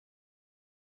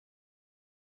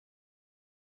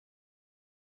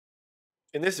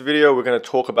In this video, we're going to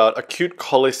talk about acute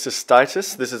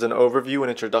cholecystitis. This is an overview and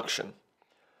introduction.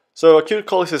 So acute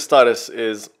cholecystitis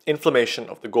is inflammation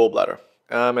of the gallbladder,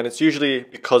 and it's usually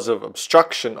because of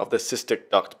obstruction of the cystic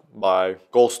duct by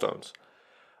gallstones.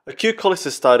 Acute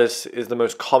cholecystitis is the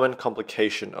most common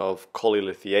complication of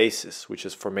cholelithiasis, which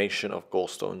is formation of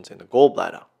gallstones in the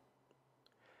gallbladder.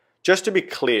 Just to be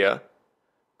clear,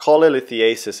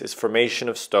 cholelithiasis is formation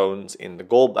of stones in the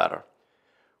gallbladder,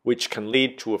 which can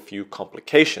lead to a few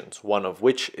complications, one of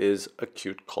which is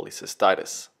acute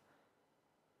cholecystitis.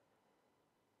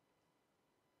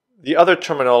 The other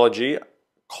terminology,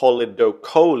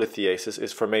 cholelithiasis,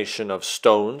 is formation of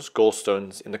stones,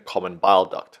 gallstones, in the common bile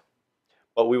duct.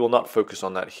 But we will not focus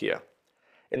on that here.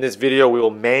 In this video, we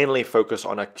will mainly focus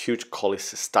on acute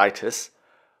cholecystitis,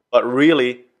 but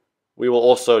really, we will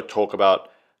also talk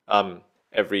about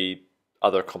every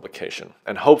other complication,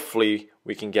 and hopefully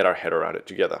we can get our head around it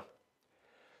together.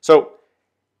 So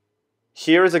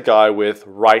here is a guy with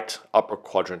right upper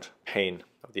quadrant pain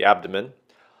of the abdomen.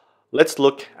 Let's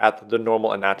look at the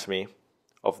normal anatomy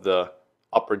of the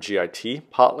upper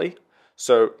GIT partly.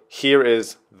 So here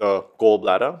is the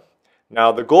gallbladder.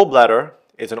 Now the gallbladder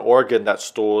is an organ that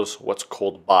stores what's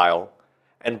called bile,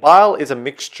 and bile is a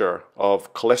mixture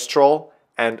of cholesterol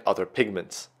and other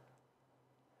pigments.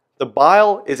 The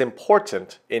bile is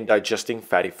important in digesting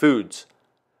fatty foods.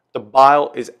 The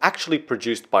bile is actually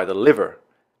produced by the liver,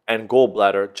 and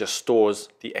gallbladder just stores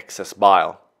the excess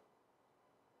bile.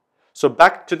 So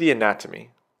back to the anatomy.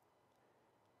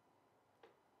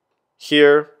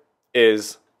 Here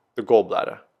is the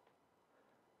gallbladder,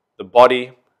 the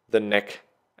body, the neck,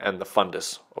 and the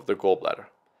fundus of the gallbladder.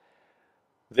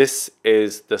 This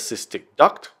is the cystic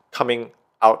duct coming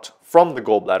out from the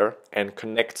gallbladder and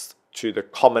connects to the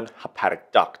common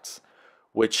hepatic ducts,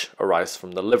 which arise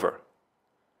from the liver.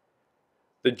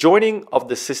 The joining of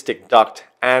the cystic duct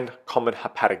and common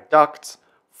hepatic ducts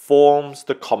forms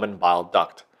the common bile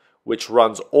duct, which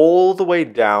runs all the way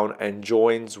down and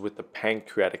joins with the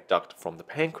pancreatic duct from the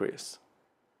pancreas.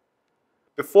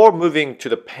 Before moving to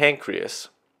the pancreas,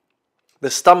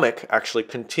 the stomach actually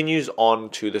continues on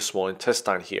to the small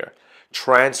intestine here,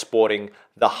 transporting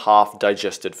the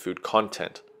half-digested food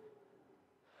content.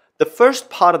 The first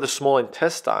part of the small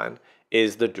intestine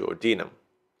is the duodenum.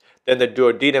 Then the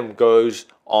duodenum goes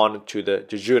on to the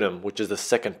jejunum, which is the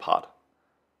second part.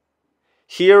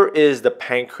 Here is the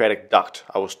pancreatic duct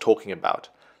I was talking about,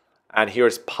 and here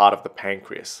is part of the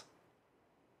pancreas.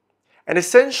 And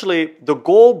essentially, the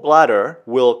gallbladder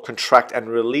will contract and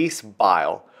release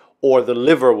bile, or the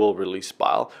liver will release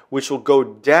bile, which will go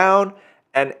down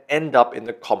and end up in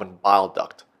the common bile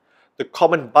duct. The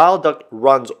common bile duct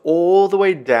runs all the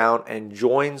way down and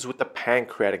joins with the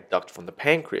pancreatic duct from the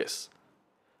pancreas.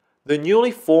 The newly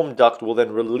formed duct will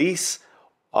then release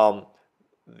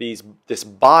this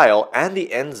bile and the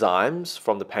enzymes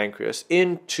from the pancreas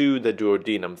into the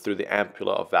duodenum through the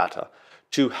ampulla of Vata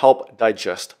to help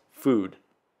digest food.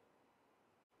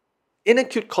 In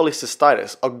acute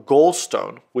cholecystitis, a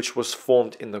gallstone, which was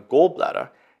formed in the gallbladder,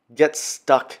 gets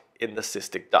stuck in the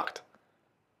cystic duct.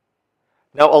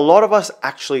 Now, a lot of us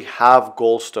actually have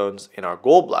gallstones in our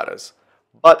gallbladders,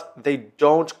 but they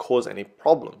don't cause any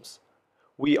problems.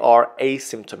 We are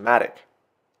asymptomatic.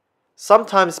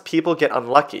 Sometimes people get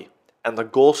unlucky and the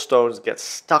gallstones get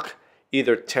stuck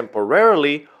either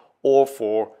temporarily or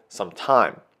for some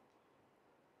time.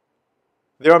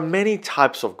 There are many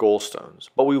types of gallstones,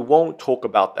 but we won't talk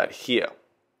about that here.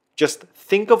 Just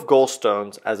think of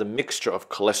gallstones as a mixture of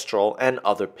cholesterol and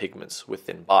other pigments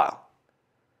within bile.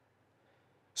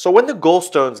 So when the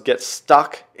gallstones get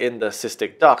stuck in the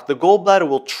cystic duct, the gallbladder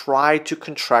will try to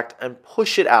contract and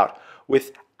push it out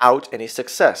without any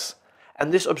success.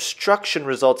 And this obstruction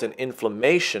results in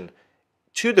inflammation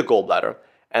to the gallbladder,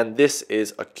 and this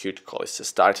is acute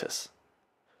cholecystitis.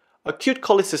 Acute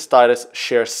cholecystitis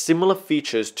shares similar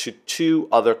features to two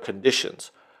other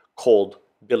conditions called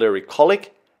biliary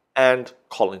colic and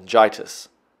cholangitis.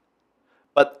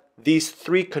 But these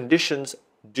three conditions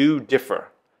do differ.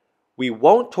 We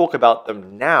won't talk about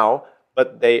them now,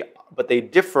 but they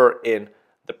differ in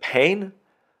the pain,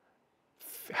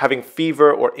 having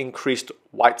fever or increased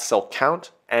white cell count,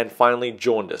 and finally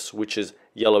jaundice, which is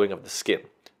yellowing of the skin.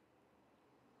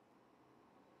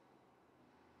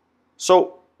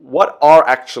 So what are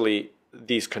actually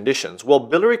these conditions? Well,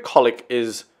 biliary colic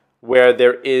is where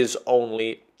there is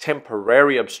only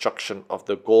temporary obstruction of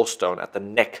the gallstone at the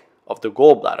neck of the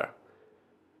gallbladder,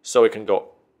 so it can go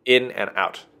in and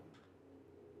out.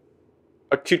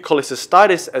 Acute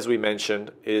cholecystitis, as we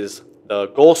mentioned, is the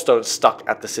gallstone stuck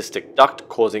at the cystic duct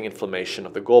causing inflammation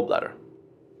of the gallbladder.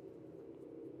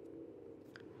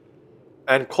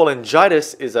 And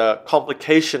cholangitis is a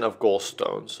complication of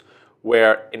gallstones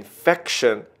where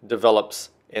infection develops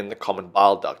in the common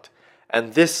bile duct,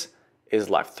 and this is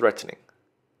life-threatening.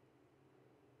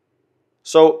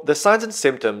 So the signs and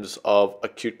symptoms of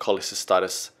acute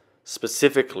cholecystitis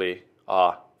specifically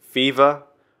are fever,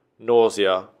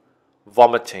 nausea,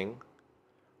 vomiting,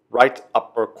 right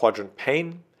upper quadrant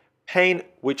pain, pain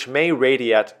which may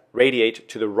radiate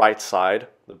to the right side,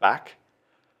 the back.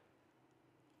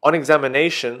 On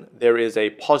examination, there is a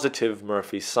positive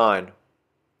Murphy sign.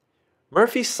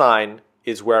 Murphy sign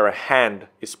is where a hand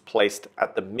is placed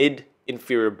at the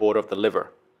mid-inferior border of the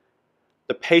liver.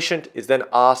 The patient is then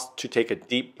asked to take a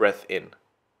deep breath in.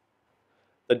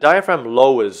 The diaphragm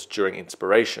lowers during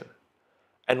inspiration,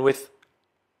 and with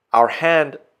our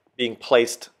hand being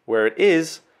placed where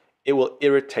it will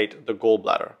irritate the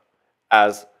gallbladder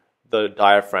as the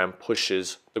diaphragm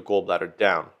pushes the gallbladder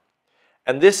down.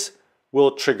 And this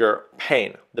will trigger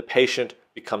pain. The patient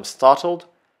becomes startled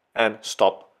and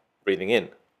stops breathing in.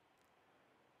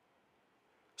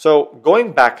 So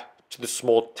going back to the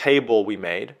small table we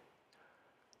made,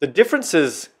 the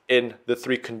differences in the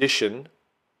three conditions,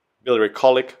 biliary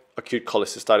colic, acute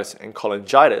cholecystitis, and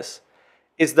cholangitis,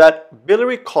 is that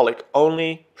biliary colic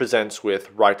only presents with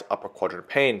right upper quadrant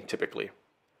pain typically.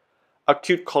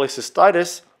 Acute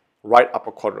cholecystitis, right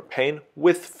upper quadrant pain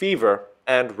with fever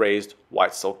and raised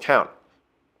white cell count.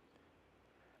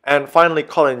 And finally,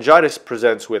 cholangitis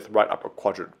presents with right upper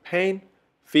quadrant pain,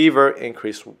 fever,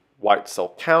 increased white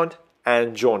cell count,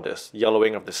 and jaundice,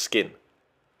 yellowing of the skin.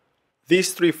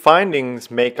 These three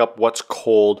findings make up what's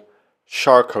called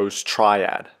Charcot's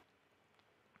triad.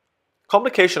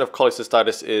 Complication of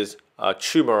cholecystitis is a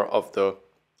tumor of the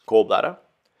gallbladder,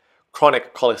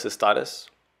 chronic cholecystitis,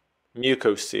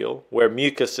 mucocele, where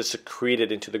mucus is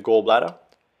secreted into the gallbladder,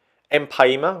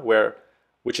 empyema,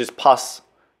 which is pus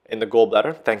in the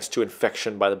gallbladder thanks to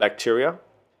infection by the bacteria.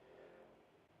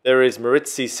 There is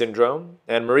Maritza Syndrome,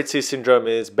 and Maritza Syndrome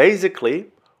is basically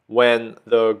when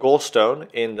the gallstone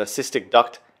in the cystic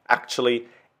duct actually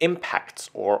impacts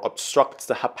or obstructs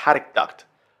the hepatic duct.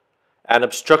 An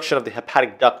obstruction of the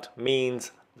hepatic duct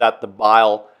means that the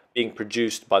bile being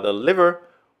produced by the liver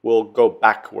will go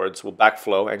backwards, will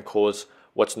backflow and cause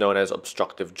what's known as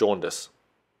obstructive jaundice.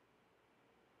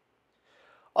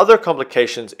 Other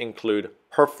complications include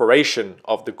perforation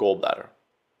of the gallbladder,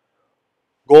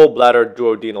 gallbladder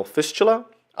duodenal fistula,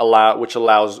 which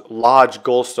allows large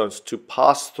gallstones to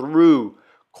pass through,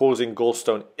 causing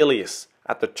gallstone ileus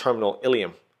at the terminal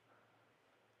ileum.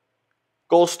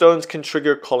 Gallstones can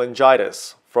trigger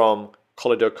cholangitis from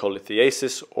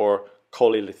cholelithiasis or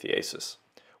cholelithiasis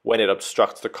when it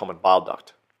obstructs the common bile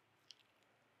duct.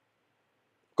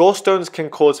 Gallstones can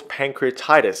cause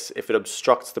pancreatitis if it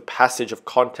obstructs the passage of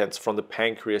contents from the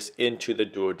pancreas into the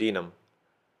duodenum.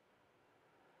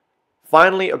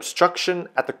 Finally, obstruction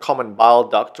at the common bile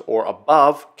duct or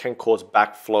above can cause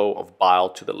backflow of bile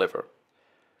to the liver.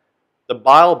 The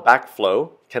bile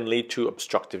backflow can lead to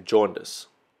obstructive jaundice.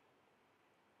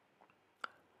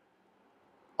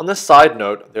 On the side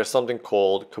note, there's something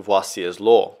called Courvoisier's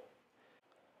law.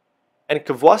 And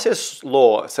Courvoisier's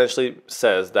law essentially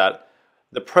says that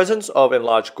the presence of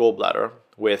enlarged gallbladder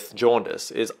with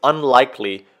jaundice is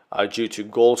unlikely due to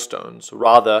gallstones,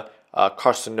 rather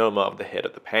carcinoma of the head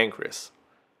of the pancreas.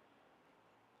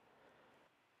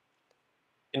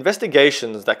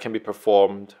 Investigations that can be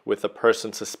performed with a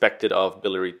person suspected of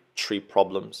biliary tree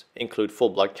problems include full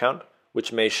blood count,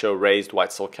 which may show raised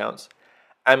white cell counts,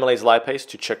 amylase lipase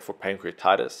to check for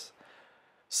pancreatitis,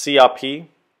 CRP,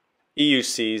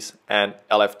 EUCs, and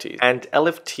LFTs. And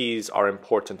LFTs are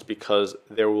important because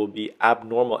there will be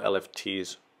abnormal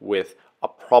LFTs with a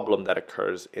problem that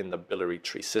occurs in the biliary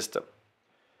tree system.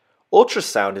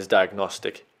 Ultrasound is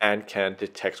diagnostic and can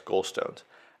detect gallstones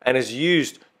and is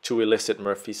used to elicit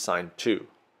Murphy's sign 2.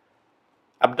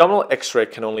 Abdominal X-ray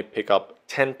can only pick up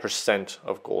 10%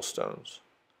 of gallstones.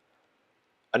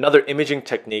 Another imaging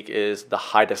technique is the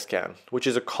HIDA scan, which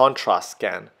is a contrast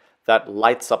scan that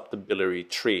lights up the biliary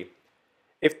tree.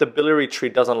 If the biliary tree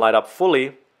doesn't light up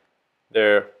fully,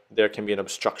 there can be an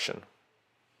obstruction.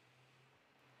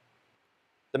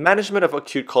 The management of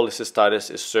acute cholecystitis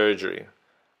is surgery.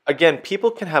 Again, people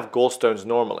can have gallstones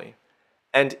normally,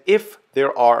 and if they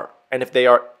are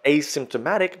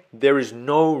asymptomatic, there is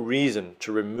no reason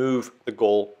to remove the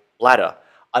gallbladder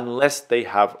unless they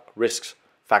have risk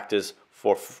factors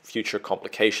for future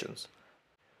complications.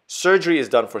 Surgery is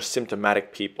done for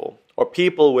symptomatic people or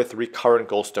people with recurrent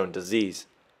gallstone disease.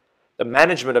 The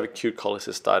management of acute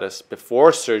cholecystitis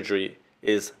before surgery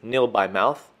is nil by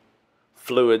mouth,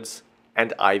 fluids,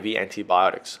 and IV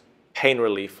antibiotics, pain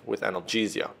relief with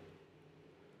analgesia.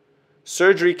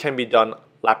 Surgery can be done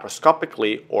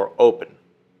laparoscopically or open.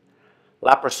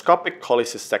 Laparoscopic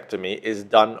cholecystectomy is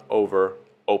done over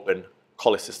open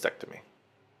cholecystectomy.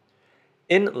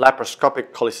 In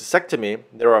laparoscopic cholecystectomy,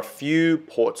 there are a few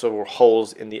ports or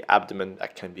holes in the abdomen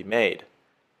that can be made.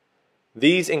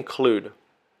 These include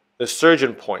the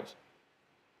surgeon point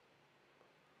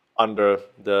under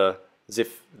the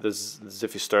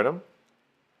xiphisternum,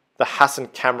 the Hassan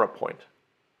camera point,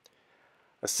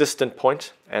 assistant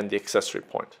point, and the accessory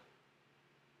point.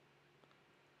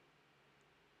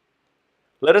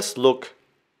 Let us look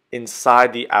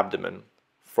inside the abdomen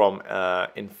from an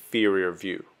inferior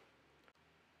view.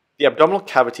 The abdominal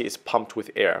cavity is pumped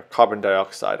with air, carbon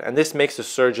dioxide, and this makes the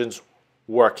surgeon's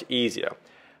work easier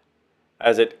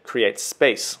as it creates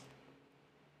space.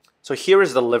 So here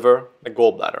is the liver, the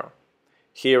gallbladder.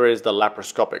 Here is the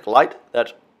laparoscopic light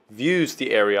that views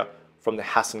the area from the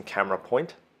Hassan camera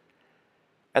point,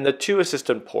 and the two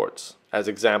assistant ports as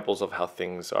examples of how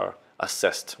things are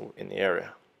assessed in the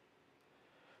area.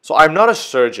 So I'm not a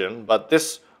surgeon, but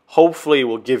this hopefully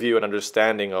will give you an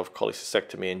understanding of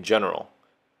cholecystectomy in general.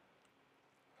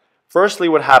 Firstly,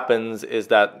 what happens is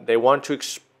that they want to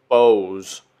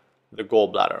expose the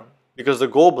gallbladder because the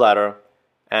gallbladder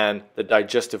and the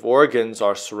digestive organs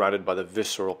are surrounded by the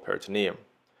visceral peritoneum.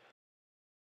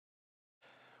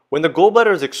 When the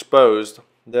gallbladder is exposed,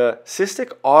 the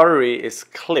cystic artery is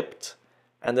clipped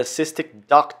and the cystic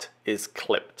duct is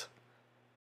clipped.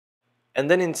 And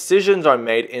then incisions are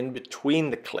made in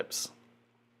between the clips.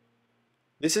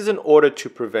 This is in order to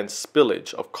prevent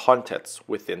spillage of contents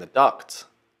within the ducts.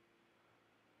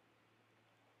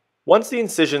 Once the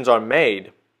incisions are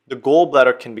made, the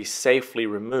gallbladder can be safely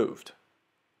removed.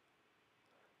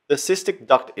 The cystic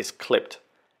duct is clipped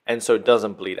and so it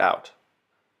doesn't bleed out.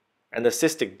 And the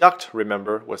cystic duct,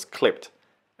 remember, was clipped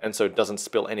and so it doesn't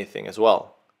spill anything as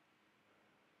well.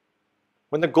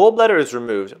 When the gallbladder is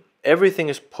removed, everything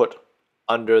is put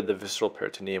under the visceral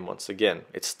peritoneum once again.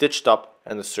 It's stitched up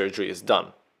and the surgery is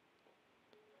done.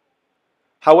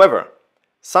 However,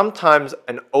 sometimes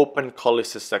an open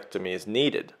cholecystectomy is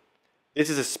needed. This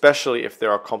is especially if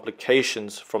there are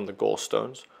complications from the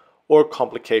gallstones or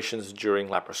complications during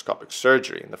laparoscopic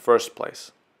surgery in the first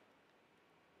place.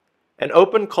 An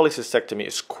open cholecystectomy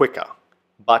is quicker,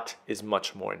 but is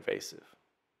much more invasive.